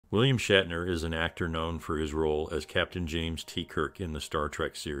William Shatner is an actor known for his role as Captain James T. Kirk in the Star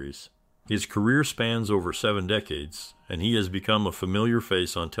Trek series. His career spans over 7 decades, and he has become a familiar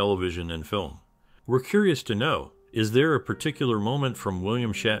face on television and film. We're curious to know, is there a particular moment from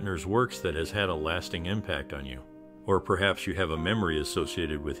William Shatner's works that has had a lasting impact on you? Or perhaps you have a memory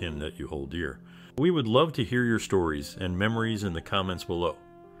associated with him that you hold dear. We would love to hear your stories and memories in the comments below.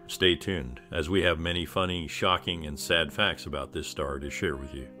 Stay tuned, as we have many funny, shocking, and sad facts about this star to share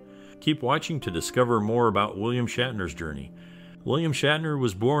with you. Keep watching to discover more about William Shatner's journey. William Shatner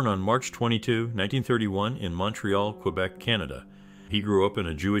was born on March 22, 1931 in Montreal, Quebec, Canada. He grew up in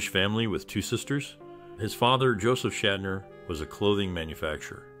a Jewish family with 2 sisters. His father, Joseph Shatner, was a clothing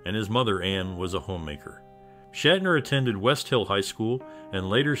manufacturer, and his mother, Anne, was a homemaker. Shatner attended West Hill High School and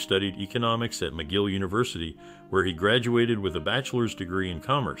later studied economics at McGill University, where he graduated with a bachelor's degree in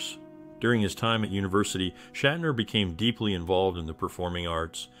commerce. During his time at university, Shatner became deeply involved in the performing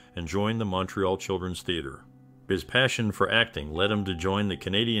arts and joined the Montreal Children's Theatre. His passion for acting led him to join the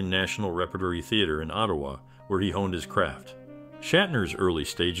Canadian National Repertory Theatre in Ottawa, where he honed his craft. Shatner's early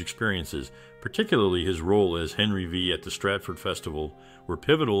stage experiences, particularly his role as Henry V at the Stratford Festival, were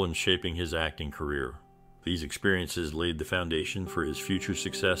pivotal in shaping his acting career. These experiences laid the foundation for his future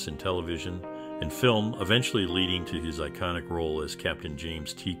success in television and film, eventually leading to his iconic role as Captain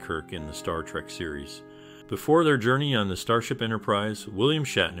James T. Kirk in the Star Trek series. Before their journey on the Starship Enterprise, William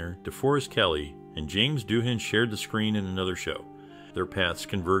Shatner, DeForest Kelley, and James Doohan shared the screen in another show. Their paths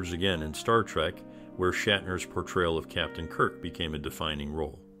converged again in Star Trek, where Shatner's portrayal of Captain Kirk became a defining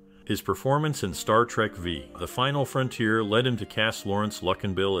role. His performance in Star Trek V, The Final Frontier, led him to cast Lawrence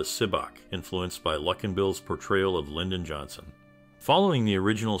Luckinbill as Sibok, influenced by Luckinbill's portrayal of Lyndon Johnson. Following the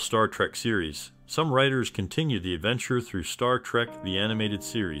original Star Trek series, some writers continued the adventure through Star Trek the Animated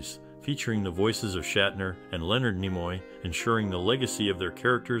Series, featuring the voices of Shatner and Leonard Nimoy, ensuring the legacy of their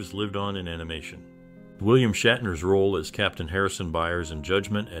characters lived on in animation. William Shatner's role as Captain Harrison Byers in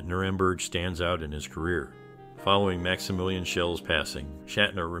Judgment at Nuremberg stands out in his career. Following Maximilian Schell's passing,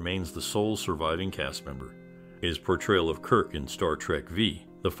 Shatner remains the sole surviving cast member. His portrayal of Kirk in Star Trek V,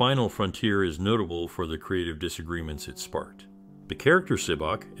 The Final Frontier, is notable for the creative disagreements it sparked. The character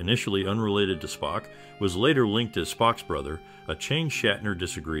Sibok, initially unrelated to Spock, was later linked as Spock's brother, a change Shatner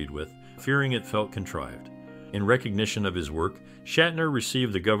disagreed with, fearing it felt contrived. In recognition of his work, Shatner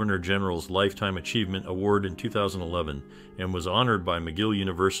received the Governor General's Lifetime Achievement Award in 2011 and was honored by McGill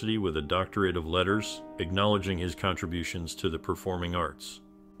University with a Doctorate of Letters, acknowledging his contributions to the performing arts.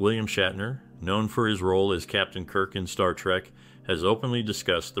 William Shatner, known for his role as Captain Kirk in Star Trek, has openly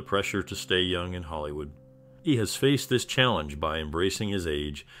discussed the pressure to stay young in Hollywood. He has faced this challenge by embracing his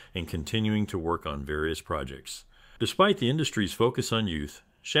age and continuing to work on various projects. Despite the industry's focus on youth,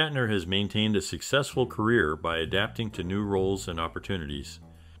 Shatner has maintained a successful career by adapting to new roles and opportunities.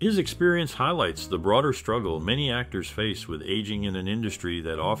 His experience highlights the broader struggle many actors face with aging in an industry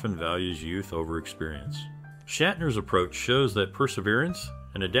that often values youth over experience. Shatner's approach shows that perseverance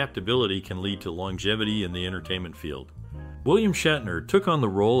and adaptability can lead to longevity in the entertainment field. William Shatner took on the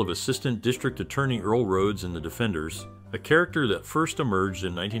role of Assistant District Attorney Earl Rhodes in The Defenders, a character that first emerged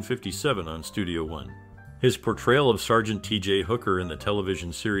in 1957 on Studio One. His portrayal of Sergeant T.J. Hooker in the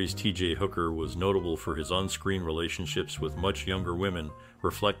television series T.J. Hooker was notable for his on-screen relationships with much younger women,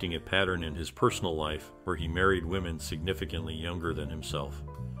 reflecting a pattern in his personal life where he married women significantly younger than himself.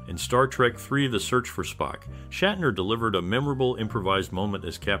 In Star Trek III: The Search for Spock, Shatner delivered a memorable improvised moment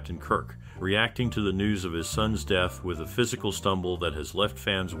as Captain Kirk, reacting to the news of his son's death with a physical stumble that has left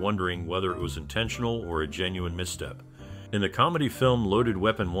fans wondering whether it was intentional or a genuine misstep. In the comedy film Loaded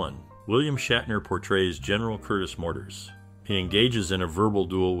Weapon 1, William Shatner portrays General Curtis Mortars. He engages in a verbal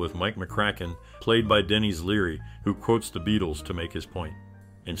duel with Mike McCracken, played by Dennis Leary, who quotes the Beatles to make his point.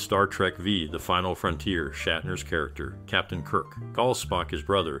 In Star Trek V: The Final Frontier, Shatner's character, Captain Kirk, calls Spock his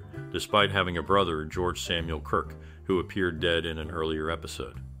brother, despite having a brother, George Samuel Kirk, who appeared dead in an earlier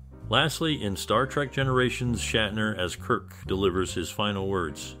episode. Lastly, in Star Trek Generations, Shatner as Kirk delivers his final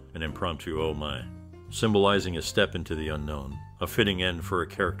words, an impromptu "oh my," symbolizing a step into the unknown, a fitting end for a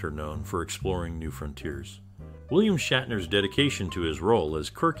character known for exploring new frontiers. William Shatner's dedication to his role as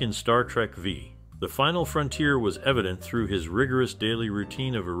Kirk in Star Trek V: The Final Frontier was evident through his rigorous daily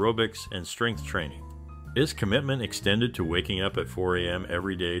routine of aerobics and strength training. His commitment extended to waking up at 4 a.m.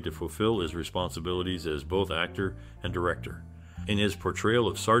 every day to fulfill his responsibilities as both actor and director. In his portrayal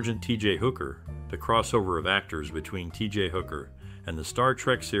of Sergeant T.J. Hooker, the crossover of actors between T.J. Hooker and the Star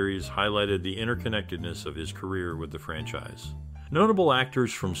Trek series highlighted the interconnectedness of his career with the franchise. Notable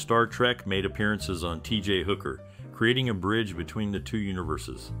actors from Star Trek made appearances on T.J. Hooker, creating a bridge between the two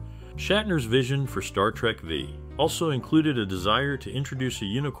universes. Shatner's vision for Star Trek V also included a desire to introduce a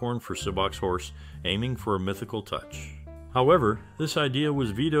unicorn for Sabac's horse, aiming for a mythical touch. However, this idea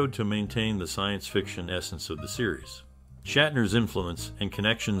was vetoed to maintain the science fiction essence of the series. Shatner's influence and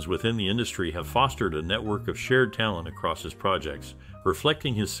connections within the industry have fostered a network of shared talent across his projects,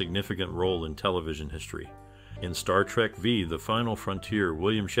 reflecting his significant role in television history. In Star Trek V: The Final Frontier,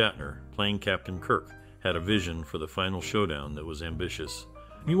 William Shatner, playing Captain Kirk, had a vision for the final showdown that was ambitious.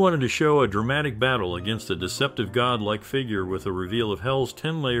 He wanted to show a dramatic battle against a deceptive god-like figure with a reveal of Hell's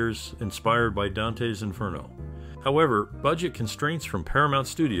 10 layers inspired by Dante's Inferno. However, budget constraints from Paramount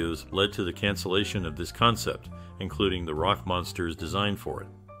Studios led to the cancellation of this concept, including the rock monsters designed for it.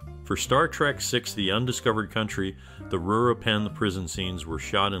 For Star Trek VI: The Undiscovered Country, the Rura Pen prison scenes were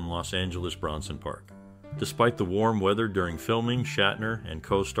shot in Los Angeles' Bronson Park. Despite the warm weather during filming, Shatner and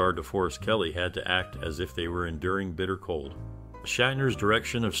co-star DeForest Kelley had to act as if they were enduring bitter cold. Shatner's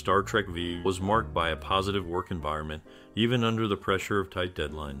direction of Star Trek V was marked by a positive work environment, even under the pressure of tight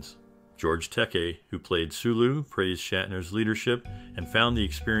deadlines. George Takei, who played Sulu, praised Shatner's leadership and found the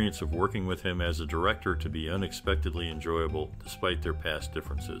experience of working with him as a director to be unexpectedly enjoyable despite their past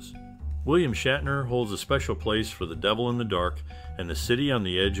differences. William Shatner holds a special place for The Devil in the Dark and The City on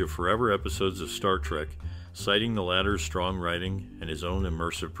the Edge of Forever episodes of Star Trek, citing the latter's strong writing and his own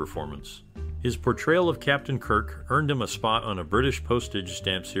immersive performance. His portrayal of Captain Kirk earned him a spot on a British postage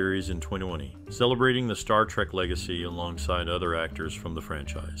stamp series in 2020, celebrating the Star Trek legacy alongside other actors from the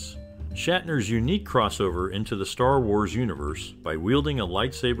franchise. Shatner's unique crossover into the Star Wars universe by wielding a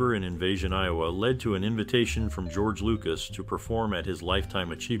lightsaber in Invasion, Iowa led to an invitation from George Lucas to perform at his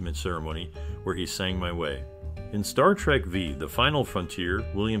Lifetime Achievement ceremony, where he sang My Way. In Star Trek V: The Final Frontier,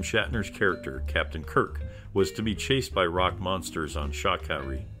 William Shatner's character, Captain Kirk, was to be chased by rock monsters on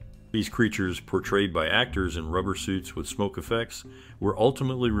Shakari. These creatures, portrayed by actors in rubber suits with smoke effects, were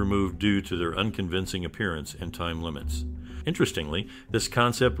ultimately removed due to their unconvincing appearance and time limits. Interestingly, this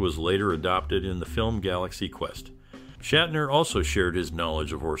concept was later adopted in the film Galaxy Quest. Shatner also shared his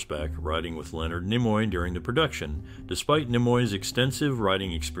knowledge of horseback riding with Leonard Nimoy during the production, despite Nimoy's extensive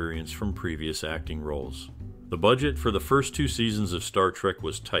riding experience from previous acting roles. The budget for the first 2 seasons of Star Trek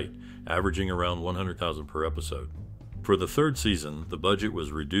was tight, averaging around $100,000 per episode. For the 3rd season, the budget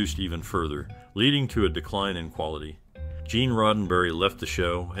was reduced even further, leading to a decline in quality. Gene Roddenberry left the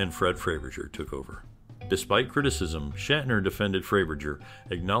show and Fred Frobisher took over. Despite criticism, Shatner defended Frobisher,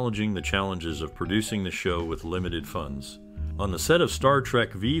 acknowledging the challenges of producing the show with limited funds. On the set of Star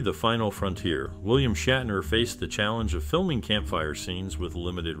Trek V: The Final Frontier, William Shatner faced the challenge of filming campfire scenes with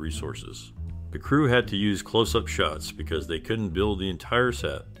limited resources. The crew had to use close-up shots because they couldn't build the entire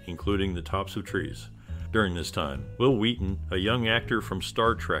set, including the tops of trees. During this time, Wil Wheaton, a young actor from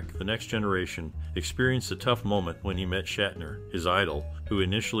Star Trek: The Next Generation, experienced a tough moment when he met Shatner, his idol, who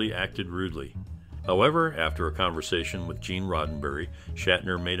initially acted rudely. However, after a conversation with Gene Roddenberry,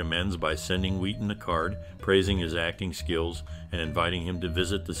 Shatner made amends by sending Wheaton a card, praising his acting skills, and inviting him to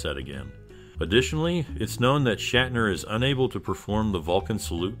visit the set again. Additionally, it's known that Shatner is unable to perform the Vulcan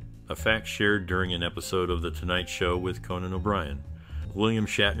salute, a fact shared during an episode of The Tonight Show with Conan O'Brien. William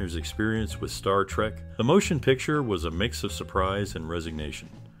Shatner's experience with Star Trek: The Motion Picture was a mix of surprise and resignation.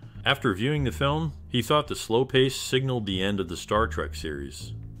 After viewing the film, he thought the slow pace signaled the end of the Star Trek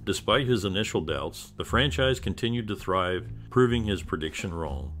series. Despite his initial doubts, the franchise continued to thrive, proving his prediction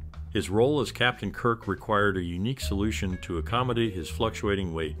wrong. His role as Captain Kirk required a unique solution to accommodate his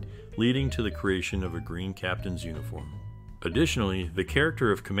fluctuating weight, leading to the creation of a green captain's uniform. Additionally, the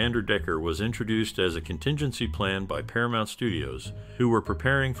character of Commander Decker was introduced as a contingency plan by Paramount Studios, who were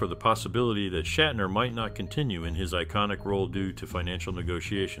preparing for the possibility that Shatner might not continue in his iconic role due to financial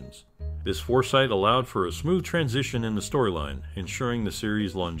negotiations. This foresight allowed for a smooth transition in the storyline, ensuring the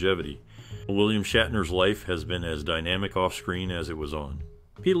series' longevity. William Shatner's life has been as dynamic off-screen as it was on.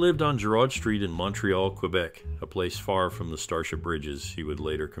 He lived on Girard Street in Montreal, Quebec, a place far from the Starship Bridges he would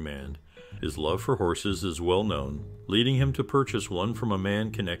later command. His love for horses is well known, leading him to purchase one from a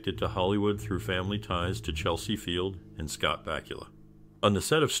man connected to Hollywood through family ties to Chelsea Field and Scott Bakula. On the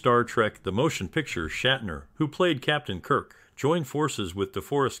set of Star Trek: The Motion Picture, Shatner, who played Captain Kirk, joined forces with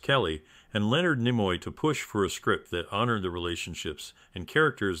DeForest Kelley and Leonard Nimoy to push for a script that honored the relationships and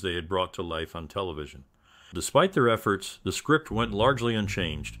characters they had brought to life on television. Despite their efforts, the script went largely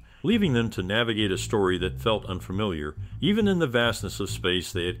unchanged, leaving them to navigate a story that felt unfamiliar, even in the vastness of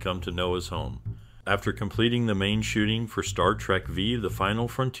space they had come to know as home. After completing the main shooting for Star Trek V: The Final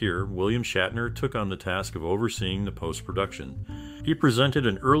Frontier, William Shatner took on the task of overseeing the post-production. He presented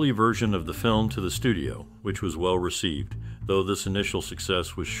an early version of the film to the studio, which was well received, though this initial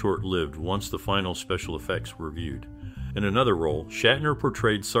success was short-lived once the final special effects were viewed. In another role, Shatner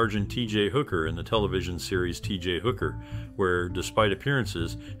portrayed Sergeant T.J. Hooker in the television series T.J. Hooker, where, despite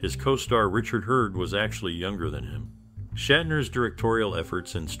appearances, his co-star Richard Hurd was actually younger than him. Shatner's directorial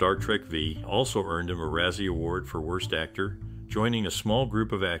efforts in Star Trek V also earned him a Razzie Award for Worst Actor, joining a small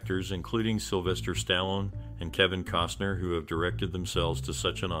group of actors including Sylvester Stallone and Kevin Costner who have directed themselves to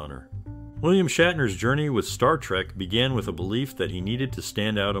such an honor. William Shatner's journey with Star Trek began with a belief that he needed to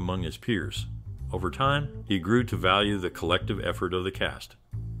stand out among his peers. Over time, he grew to value the collective effort of the cast.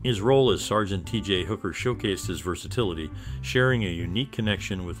 His role as Sergeant T.J. Hooker showcased his versatility, sharing a unique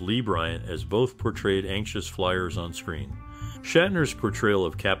connection with Lee Bryant as both portrayed anxious flyers on screen. Shatner's portrayal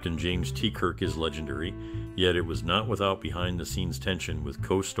of Captain James T. Kirk is legendary, yet it was not without behind-the-scenes tension with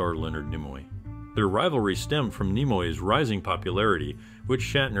co-star Leonard Nimoy. Their rivalry stemmed from Nimoy's rising popularity, which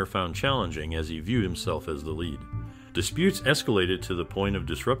Shatner found challenging as he viewed himself as the lead. Disputes escalated to the point of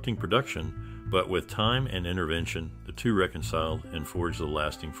disrupting production, but with time and intervention, the two reconciled and forged a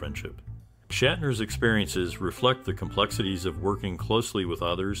lasting friendship. Shatner's experiences reflect the complexities of working closely with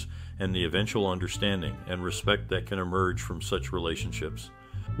others and the eventual understanding and respect that can emerge from such relationships.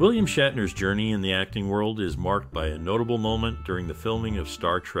 William Shatner's journey in the acting world is marked by a notable moment during the filming of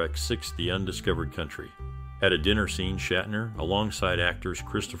Star Trek VI: The Undiscovered Country. At a dinner scene, Shatner, alongside actors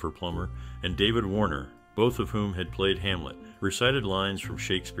Christopher Plummer and David Warner, both of whom had played Hamlet, recited lines from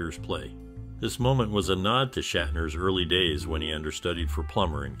Shakespeare's play. This moment was a nod to Shatner's early days when he understudied for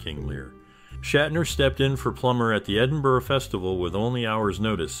Plummer in King Lear. Shatner stepped in for Plummer at the Edinburgh Festival with only hours'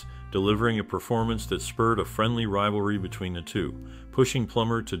 notice, delivering a performance that spurred a friendly rivalry between the two, pushing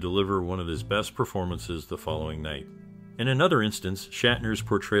Plummer to deliver one of his best performances the following night. In another instance, Shatner's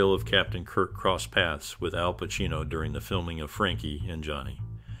portrayal of Captain Kirk crossed paths with Al Pacino during the filming of Frankie and Johnny.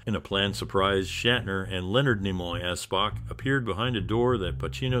 In a planned surprise, Shatner and Leonard Nimoy as Spock appeared behind a door that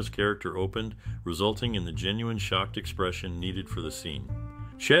Pacino's character opened, resulting in the genuine shocked expression needed for the scene.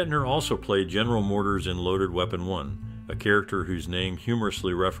 Shatner also played General Motors in Loaded Weapon 1, a character whose name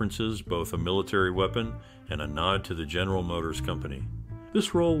humorously references both a military weapon and a nod to the General Motors Company.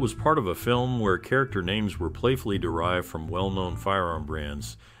 This role was part of a film where character names were playfully derived from well-known firearm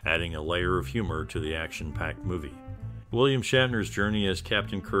brands, adding a layer of humor to the action-packed movie. William Shatner's journey as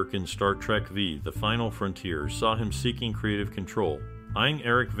Captain Kirk in Star Trek V: The Final Frontier saw him seeking creative control, eyeing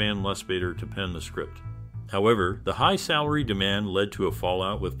Eric Van Lustbader to pen the script. However, the high salary demand led to a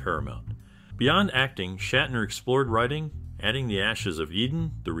fallout with Paramount. Beyond acting, Shatner explored writing, adding the Ashes of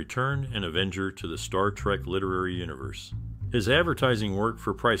Eden, The Return, and Avenger to the Star Trek literary universe. His advertising work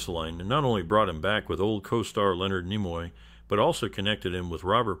for Priceline not only brought him back with old co-star Leonard Nimoy, but also connected him with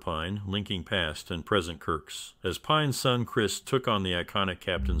Robert Pine, linking past and present Kirks, as Pine's son Chris took on the iconic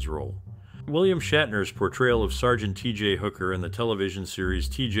captain's role. William Shatner's portrayal of Sergeant T.J. Hooker in the television series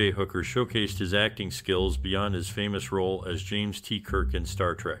T.J. Hooker showcased his acting skills beyond his famous role as James T. Kirk in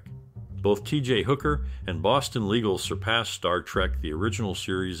Star Trek. Both T.J. Hooker and Boston Legal surpassed Star Trek, the original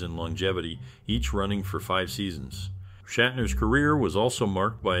series, in longevity, each running for 5 seasons. Shatner's career was also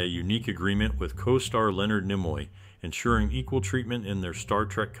marked by a unique agreement with co-star Leonard Nimoy, ensuring equal treatment in their Star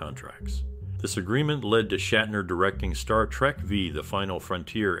Trek contracts. This agreement led to Shatner directing Star Trek V: The Final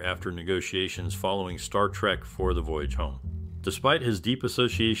Frontier after negotiations following Star Trek IV: The Voyage Home. Despite his deep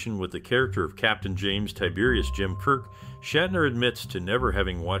association with the character of Captain James Tiberius Jim Kirk, Shatner admits to never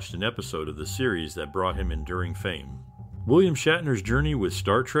having watched an episode of the series that brought him enduring fame. William Shatner's journey with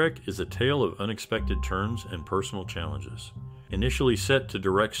Star Trek is a tale of unexpected turns and personal challenges. Initially set to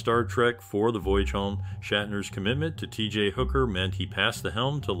direct Star Trek IV: The Voyage Home, Shatner's commitment to T.J. Hooker meant he passed the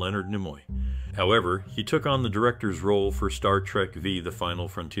helm to Leonard Nimoy. However, he took on the director's role for Star Trek V: The Final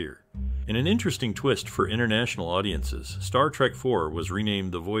Frontier. In an interesting twist for international audiences, Star Trek IV was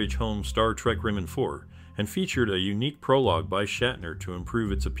renamed The Voyage Home Star Trek Women 4 and featured a unique prologue by Shatner to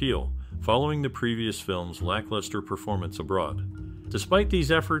improve its appeal, following the previous film's lackluster performance abroad. Despite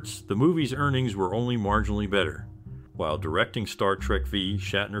these efforts, the movie's earnings were only marginally better. While directing Star Trek V,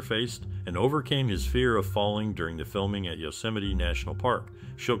 Shatner faced and overcame his fear of falling during the filming at Yosemite National Park,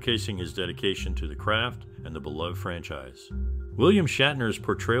 showcasing his dedication to the craft and the beloved franchise. William Shatner's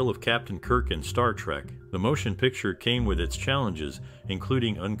portrayal of Captain Kirk in Star Trek, the motion picture, came with its challenges,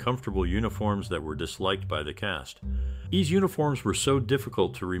 including uncomfortable uniforms that were disliked by the cast. These uniforms were so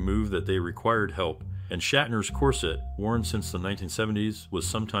difficult to remove that they required help, and Shatner's corset, worn since the 1970s, was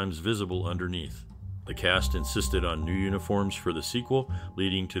sometimes visible underneath. The cast insisted on new uniforms for the sequel,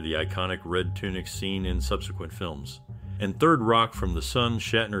 leading to the iconic red tunic seen in subsequent films. And Third Rock from the Sun,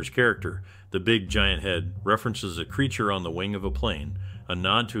 Shatner's character, the big giant head, references a creature on the wing of a plane, a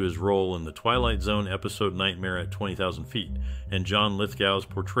nod to his role in the Twilight Zone episode Nightmare at 20,000 Feet, and John Lithgow's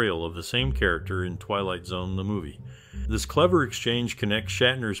portrayal of the same character in Twilight Zone the movie. This clever exchange connects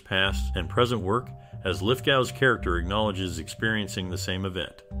Shatner's past and present work, as Lithgow's character acknowledges experiencing the same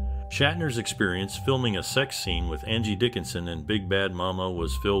event. Shatner's experience filming a sex scene with Angie Dickinson in Big Bad Mama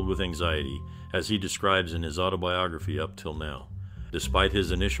was filled with anxiety, as he describes in his autobiography Up Till Now. Despite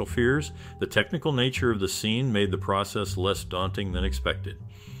his initial fears, the technical nature of the scene made the process less daunting than expected.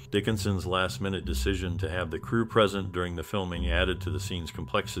 Dickinson's last-minute decision to have the crew present during the filming added to the scene's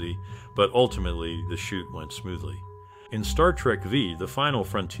complexity, but ultimately the shoot went smoothly. In Star Trek V: The Final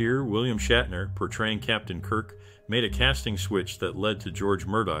Frontier, William Shatner, portraying Captain Kirk, made a casting switch that led to George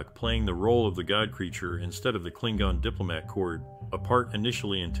Murdoch playing the role of the god creature instead of the Klingon diplomat Cord, a part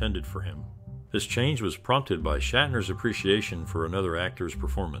initially intended for him. This change was prompted by Shatner's appreciation for another actor's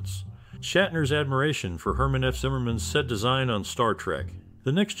performance. Shatner's admiration for Herman F. Zimmerman's set design on Star Trek.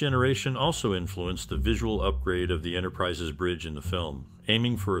 The Next Generation also influenced the visual upgrade of the Enterprise's bridge in the film,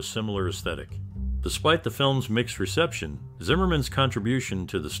 aiming for a similar aesthetic. Despite the film's mixed reception, Zimmerman's contribution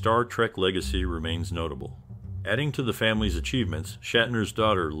to the Star Trek legacy remains notable. Adding to the family's achievements, Shatner's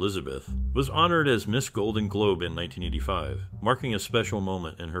daughter, Elizabeth, was honored as Miss Golden Globe in 1985, marking a special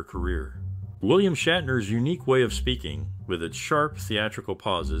moment in her career. William Shatner's unique way of speaking, with its sharp theatrical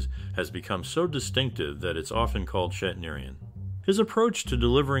pauses, has become so distinctive that it's often called Shatnerian. His approach to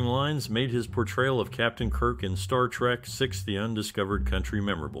delivering lines made his portrayal of Captain Kirk in Star Trek VI: The Undiscovered Country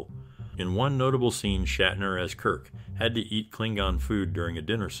memorable. In one notable scene, Shatner, as Kirk, had to eat Klingon food during a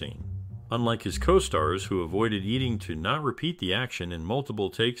dinner scene. Unlike his co-stars, who avoided eating to not repeat the action in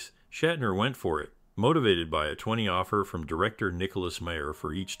multiple takes, Shatner went for it, motivated by a 20 offer from director Nicholas Meyer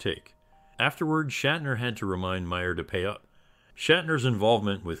for each take. Afterward, Shatner had to remind Meyer to pay up. Shatner's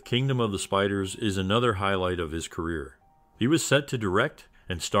involvement with Kingdom of the Spiders is another highlight of his career. He was set to direct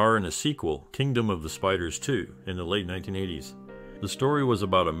and star in a sequel, Kingdom of the Spiders 2, in the late 1980s. The story was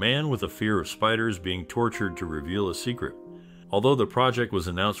about a man with a fear of spiders being tortured to reveal a secret. Although the project was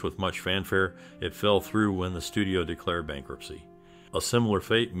announced with much fanfare, it fell through when the studio declared bankruptcy. A similar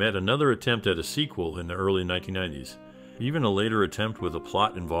fate met another attempt at a sequel in the early 1990s. Even a later attempt with a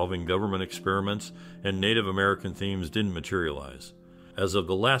plot involving government experiments and Native American themes didn't materialize. As of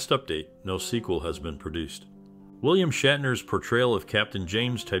the last update, no sequel has been produced. William Shatner's portrayal of Captain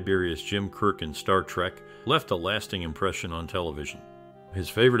James Tiberius Jim Kirk in Star Trek left a lasting impression on television. His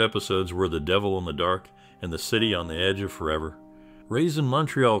favorite episodes were The Devil in the Dark and The City on the Edge of Forever. Raised in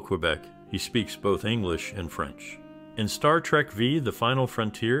Montreal, Quebec, he speaks both English and French. In Star Trek V: The Final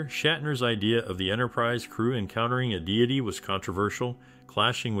Frontier, Shatner's idea of the Enterprise crew encountering a deity was controversial,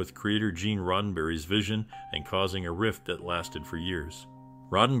 clashing with creator Gene Roddenberry's vision and causing a rift that lasted for years.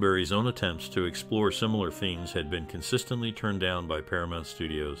 Roddenberry's own attempts to explore similar themes had been consistently turned down by Paramount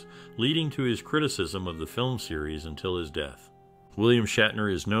Studios, leading to his criticism of the film series until his death. William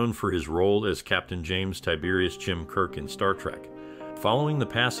Shatner is known for his role as Captain James Tiberius Jim Kirk in Star Trek. Following the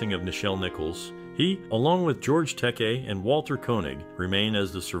passing of Nichelle Nichols, he, along with George Takei and Walter Koenig, remain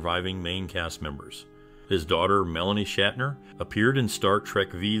as the surviving main cast members. His daughter, Melanie Shatner, appeared in Star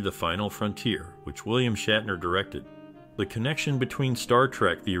Trek V: The Final Frontier, which William Shatner directed. The connection between Star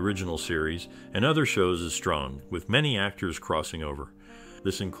Trek, the original series, and other shows is strong, with many actors crossing over.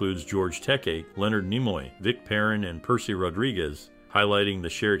 This includes George Takei, Leonard Nimoy, Vic Perrin, and Percy Rodriguez, highlighting the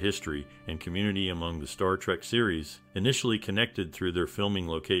shared history and community among the Star Trek series, initially connected through their filming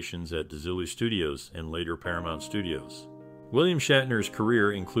locations at Desilu Studios and later Paramount Studios. William Shatner's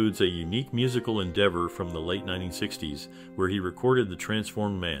career includes a unique musical endeavor from the late 1960s, where he recorded The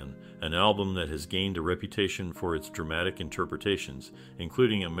Transformed Man, an album that has gained a reputation for its dramatic interpretations,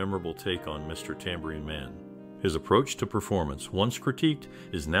 including a memorable take on Mr. Tambourine Man. His approach to performance, once critiqued,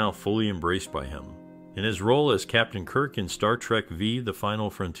 is now fully embraced by him. In his role as Captain Kirk in Star Trek V: The Final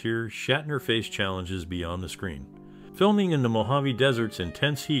Frontier, Shatner faced challenges beyond the screen. Filming in the Mojave Desert's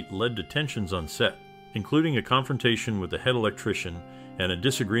intense heat led to tensions on set, including a confrontation with the head electrician and a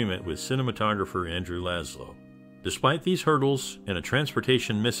disagreement with cinematographer Andrew Laszlo. Despite these hurdles and a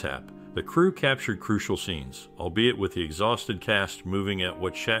transportation mishap, the crew captured crucial scenes, albeit with the exhausted cast moving at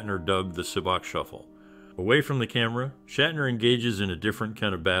what Shatner dubbed the Sabak Shuffle. Away from the camera, Shatner engages in a different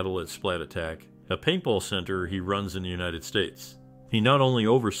kind of battle at Splat Attack, a paintball center he runs in the United States. He not only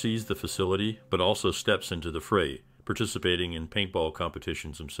oversees the facility, but also steps into the fray, participating in paintball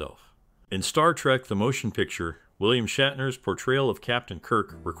competitions himself. In Star Trek: The Motion Picture, William Shatner's portrayal of Captain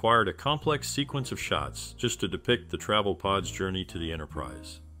Kirk required a complex sequence of shots just to depict the travel pod's journey to the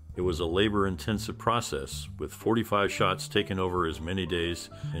Enterprise. It was a labor-intensive process, with 45 shots taken over as many days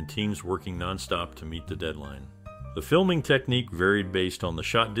and teams working non-stop to meet the deadline. The filming technique varied based on the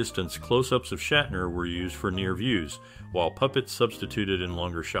shot distance. Close-ups of Shatner were used for near views, while puppets substituted in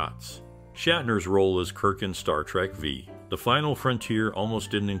longer shots. Shatner's role as Kirk in Star Trek V: The Final Frontier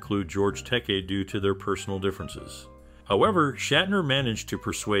almost didn't include George Takei due to their personal differences. However, Shatner managed to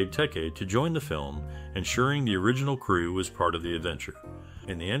persuade Takei to join the film, ensuring the original crew was part of the adventure.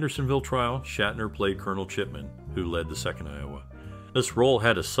 In the Andersonville trial, Shatner played Colonel Chipman, who led the 2nd Iowa. This role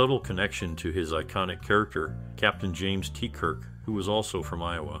had a subtle connection to his iconic character, Captain James T. Kirk, who was also from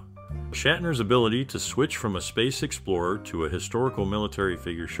Iowa. Shatner's ability to switch from a space explorer to a historical military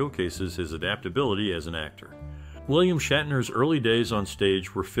figure showcases his adaptability as an actor. William Shatner's early days on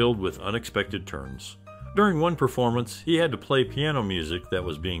stage were filled with unexpected turns. During one performance, he had to play piano music that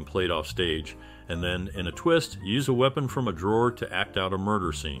was being played off stage, and then, in a twist, use a weapon from a drawer to act out a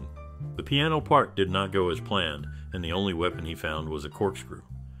murder scene. The piano part did not go as planned, and the only weapon he found was a corkscrew.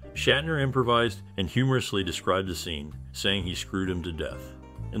 Shatner improvised and humorously described the scene, saying he screwed him to death.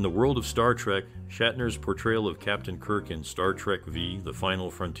 In the world of Star Trek, Shatner's portrayal of Captain Kirk in Star Trek V: The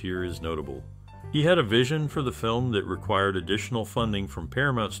Final Frontier is notable. He had a vision for the film that required additional funding from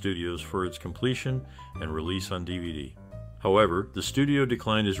Paramount Studios for its completion and release on DVD. However, the studio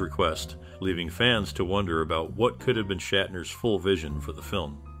declined his request, leaving fans to wonder about what could have been Shatner's full vision for the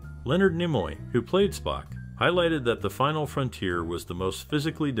film. Leonard Nimoy, who played Spock, highlighted that The Final Frontier was the most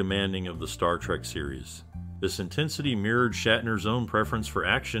physically demanding of the Star Trek series. This intensity mirrored Shatner's own preference for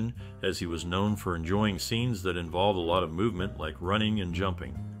action, as he was known for enjoying scenes that involved a lot of movement like running and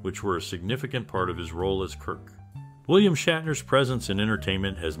jumping, which were a significant part of his role as Kirk. William Shatner's presence in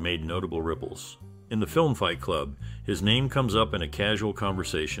entertainment has made notable ripples. In the Film Fight Club, his name comes up in a casual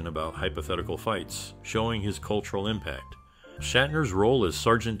conversation about hypothetical fights, showing his cultural impact. Shatner's role as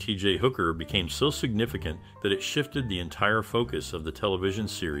Sergeant T.J. Hooker became so significant that it shifted the entire focus of the television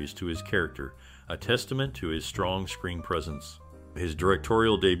series to his character, a testament to his strong screen presence. His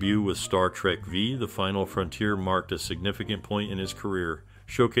directorial debut with Star Trek V: The Final Frontier marked a significant point in his career,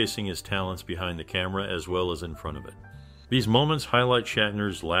 showcasing his talents behind the camera as well as in front of it. These moments highlight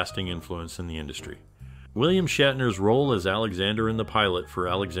Shatner's lasting influence in the industry. William Shatner's role as Alexander in the pilot for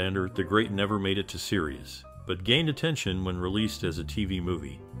Alexander the Great never made it to series, but gained attention when released as a TV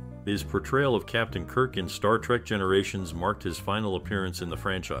movie. His portrayal of Captain Kirk in Star Trek Generations marked his final appearance in the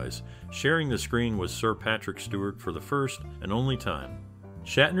franchise, sharing the screen with Sir Patrick Stewart for the first and only time.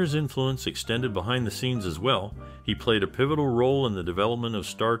 Shatner's influence extended behind the scenes as well. He played a pivotal role in the development of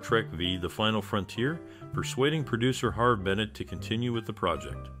Star Trek V: The Final Frontier, persuading producer Harve Bennett to continue with the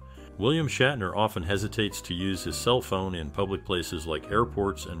project. William Shatner often hesitates to use his cell phone in public places like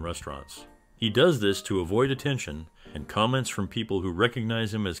airports and restaurants. He does this to avoid attention, and comments from people who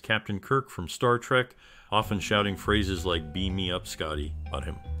recognize him as Captain Kirk from Star Trek, often shouting phrases like "Beam me up, Scotty," at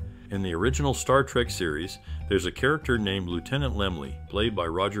him. In the original Star Trek series, there's a character named Lieutenant Lemley, played by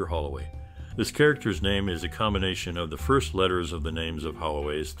Roger Holloway. This character's name is a combination of the first letters of the names of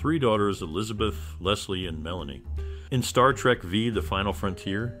Holloway's 3 daughters, Elizabeth, Leslie, and Melanie. In Star Trek V: The Final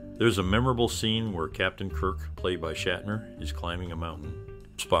Frontier, there's a memorable scene where Captain Kirk, played by Shatner, is climbing a mountain.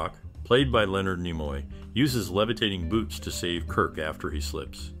 Spock, played by Leonard Nimoy, uses levitating boots to save Kirk after he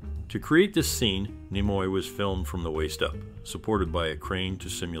slips. To create this scene, Nimoy was filmed from the waist up, supported by a crane to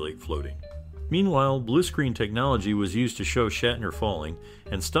simulate floating. Meanwhile, blue screen technology was used to show Shatner falling,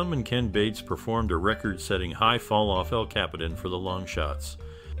 and stuntman Ken Bates performed a record-setting high fall-off El Capitan for the long shots.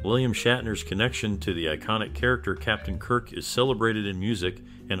 William Shatner's connection to the iconic character Captain Kirk is celebrated in music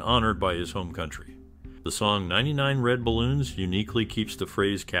and honored by his home country. The song 99 Red Balloons uniquely keeps the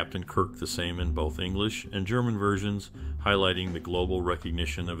phrase Captain Kirk the same in both English and German versions, highlighting the global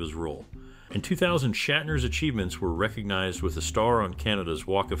recognition of his role. In 2000, Shatner's achievements were recognized with a star on Canada's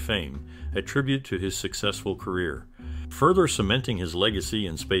Walk of Fame, a tribute to his successful career. Further cementing his legacy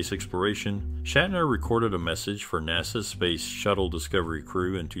in space exploration, Shatner recorded a message for NASA's Space Shuttle Discovery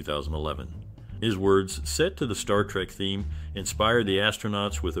crew in 2011. His words, set to the Star Trek theme, inspired the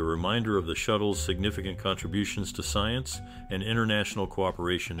astronauts with a reminder of the shuttle's significant contributions to science and international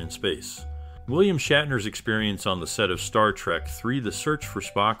cooperation in space. William Shatner's experience on the set of Star Trek III: The Search for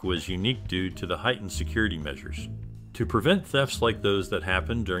Spock was unique due to the heightened security measures. To prevent thefts like those that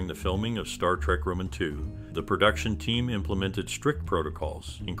happened during the filming of Star Trek Roman II, the production team implemented strict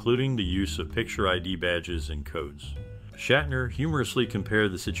protocols, including the use of picture ID badges and codes. Shatner humorously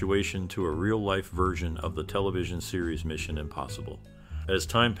compared the situation to a real-life version of the television series Mission Impossible. As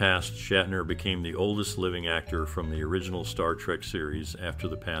time passed, Shatner became the oldest living actor from the original Star Trek series after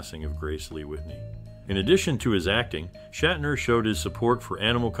the passing of Grace Lee Whitney. In addition to his acting, Shatner showed his support for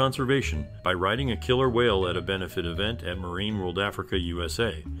animal conservation by riding a killer whale at a benefit event at Marine World Africa,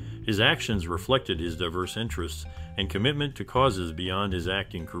 USA. His actions reflected his diverse interests and commitment to causes beyond his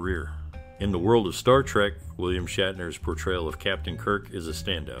acting career. In the world of Star Trek, William Shatner's portrayal of Captain Kirk is a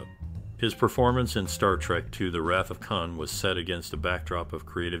standout. His performance in Star Trek II: The Wrath of Khan was set against a backdrop of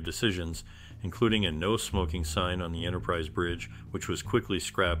creative decisions, including a no-smoking sign on the Enterprise bridge, which was quickly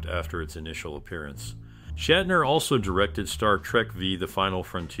scrapped after its initial appearance. Shatner also directed Star Trek V: The Final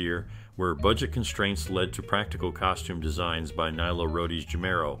Frontier, where budget constraints led to practical costume designs by Nyla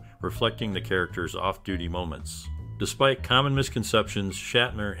Rhodes-Gamero, reflecting the character's off-duty moments. Despite common misconceptions,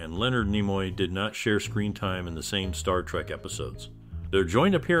 Shatner and Leonard Nimoy did not share screen time in the same Star Trek episodes. Their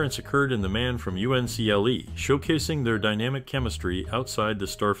joint appearance occurred in The Man from UNCLE, showcasing their dynamic chemistry outside the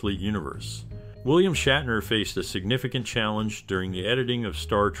Starfleet universe. William Shatner faced a significant challenge during the editing of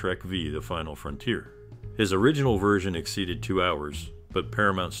Star Trek V: The Final Frontier. His original version exceeded 2 hours, but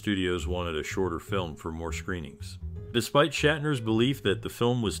Paramount Studios wanted a shorter film for more screenings. Despite Shatner's belief that the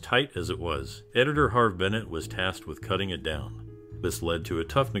film was tight as it was, editor Harve Bennett was tasked with cutting it down. This led to a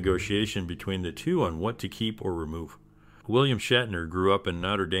tough negotiation between the two on what to keep or remove. William Shatner grew up in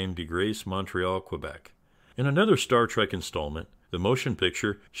Notre-Dame-de-Grâce, Montreal, Quebec. In another Star Trek installment, the motion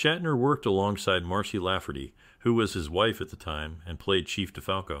picture, Shatner worked alongside Marcy Lafferty, who was his wife at the time and played Chief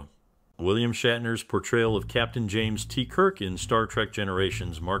DeFalco. William Shatner's portrayal of Captain James T. Kirk in Star Trek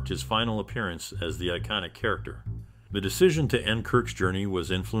Generations marked his final appearance as the iconic character. The decision to end Kirk's journey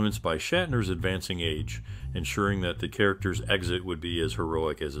was influenced by Shatner's advancing age, ensuring that the character's exit would be as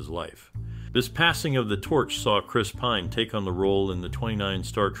heroic as his life. This passing of the torch saw Chris Pine take on the role in the 29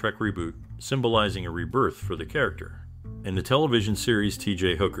 Star Trek reboot, symbolizing a rebirth for the character. In the television series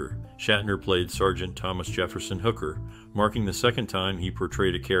T.J. Hooker, Shatner played Sergeant Thomas Jefferson Hooker, marking the second time he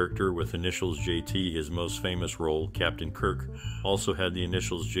portrayed a character with initials JT. His most famous role, Captain Kirk, also had the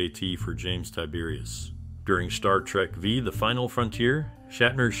initials JT for James Tiberius. During Star Trek V: The Final Frontier,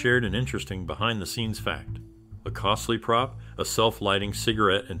 Shatner shared an interesting behind-the-scenes fact. A costly prop, a self-lighting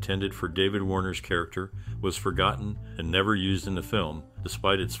cigarette intended for David Warner's character, was forgotten and never used in the film,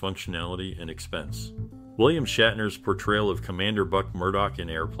 despite its functionality and expense. William Shatner's portrayal of Commander Buck Murdoch in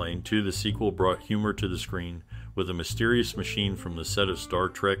Airplane II: The Sequel brought humor to the screen, with a mysterious machine from the set of Star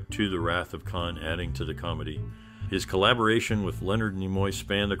Trek II: The Wrath of Khan adding to the comedy. His collaboration with Leonard Nimoy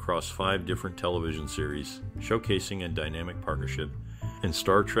spanned across 5 different television series, showcasing a dynamic partnership. In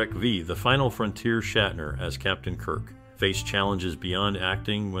Star Trek V: The Final Frontier, Shatner, as Captain Kirk, faced challenges beyond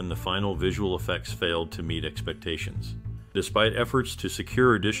acting when the final visual effects failed to meet expectations. Despite efforts to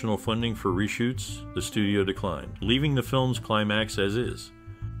secure additional funding for reshoots, the studio declined, leaving the film's climax as is.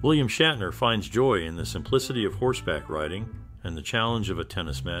 William Shatner finds joy in the simplicity of horseback riding and the challenge of a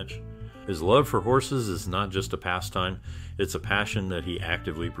tennis match. His love for horses is not just a pastime, it's a passion that he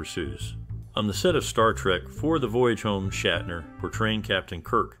actively pursues. On the set of Star Trek For the Voyage Home, Shatner, portraying Captain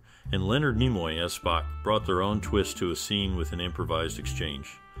Kirk, and Leonard Nimoy as Spock brought their own twist to a scene with an improvised exchange.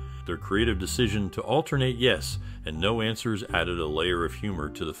 Their creative decision to alternate yes and no answers added a layer of humor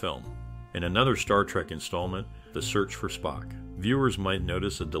to the film. In another Star Trek installment, The Search for Spock, viewers might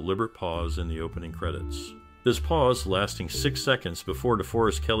notice a deliberate pause in the opening credits. This pause, lasting 6 seconds before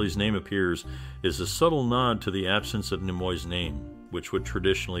DeForest Kelley's name appears, is a subtle nod to the absence of Nimoy's name, which would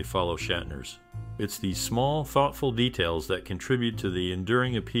traditionally follow Shatner's. It's these small, thoughtful details that contribute to the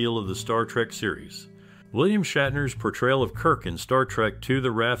enduring appeal of the Star Trek series. William Shatner's portrayal of Kirk in Star Trek II: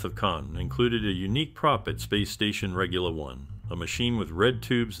 The Wrath of Khan included a unique prop at Space Station Regula 1, a machine with red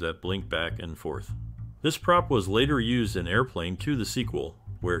tubes that blink back and forth. This prop was later used in Airplane II: The Sequel,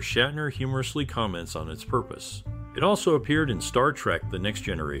 where Shatner humorously comments on its purpose. It also appeared in Star Trek: The Next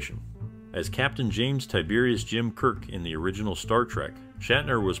Generation. As Captain James Tiberius Jim Kirk in the original Star Trek,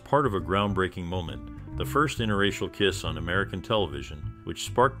 Shatner was part of a groundbreaking moment, the first interracial kiss on American television, which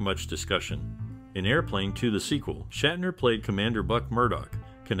sparked much discussion. In Airplane II: The Sequel, Shatner played Commander Buck Murdoch,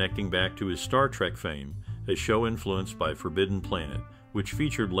 connecting back to his Star Trek fame, a show influenced by Forbidden Planet, which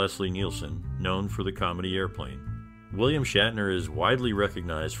featured Leslie Nielsen, known for the comedy Airplane. William Shatner is widely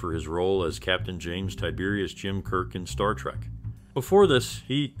recognized for his role as Captain James Tiberius Jim Kirk in Star Trek. Before this,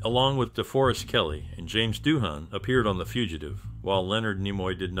 he, along with DeForest Kelley and James Doohan, appeared on The Fugitive, while Leonard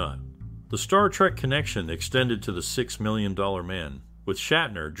Nimoy did not. The Star Trek connection extended to the $6 Million Man, with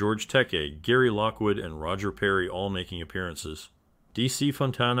Shatner, George Takei, Gary Lockwood, and Roger Perry all making appearances. D.C.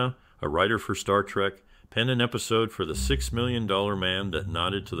 Fontana, a writer for Star Trek, penned an episode for the $6 Million Man that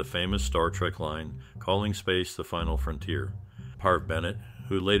nodded to the famous Star Trek line, calling space the final frontier. Harve Bennett,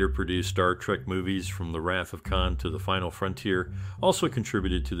 who later produced Star Trek movies from The Wrath of Khan to The Final Frontier, also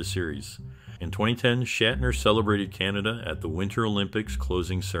contributed to the series. In 2010, Shatner celebrated Canada at the Winter Olympics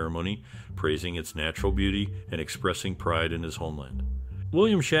closing ceremony, praising its natural beauty and expressing pride in his homeland.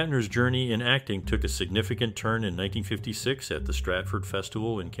 William Shatner's journey in acting took a significant turn in 1956 at the Stratford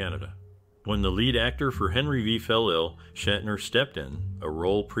Festival in Canada. When the lead actor for Henry V fell ill, Shatner stepped in, a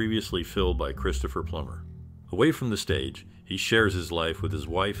role previously filled by Christopher Plummer. Away from the stage, he shares his life with his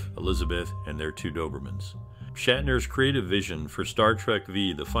wife, Elizabeth, and their 2 Dobermans. Shatner's creative vision for Star Trek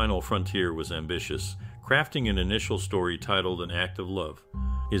V: The Final Frontier was ambitious, crafting an initial story titled An Act of Love.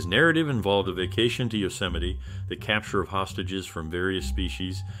 His narrative involved a vacation to Yosemite, the capture of hostages from various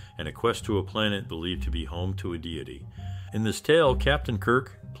species, and a quest to a planet believed to be home to a deity. In this tale, Captain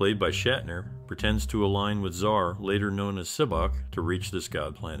Kirk, played by Shatner, pretends to align with Zar, later known as Sibok, to reach this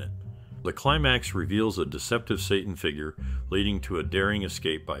god planet. The climax reveals a deceptive Satan figure, leading to a daring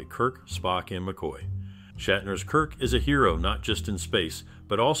escape by Kirk, Spock, and McCoy. Shatner's Kirk is a hero not just in space,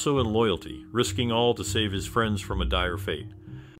 but also in loyalty, risking all to save his friends from a dire fate.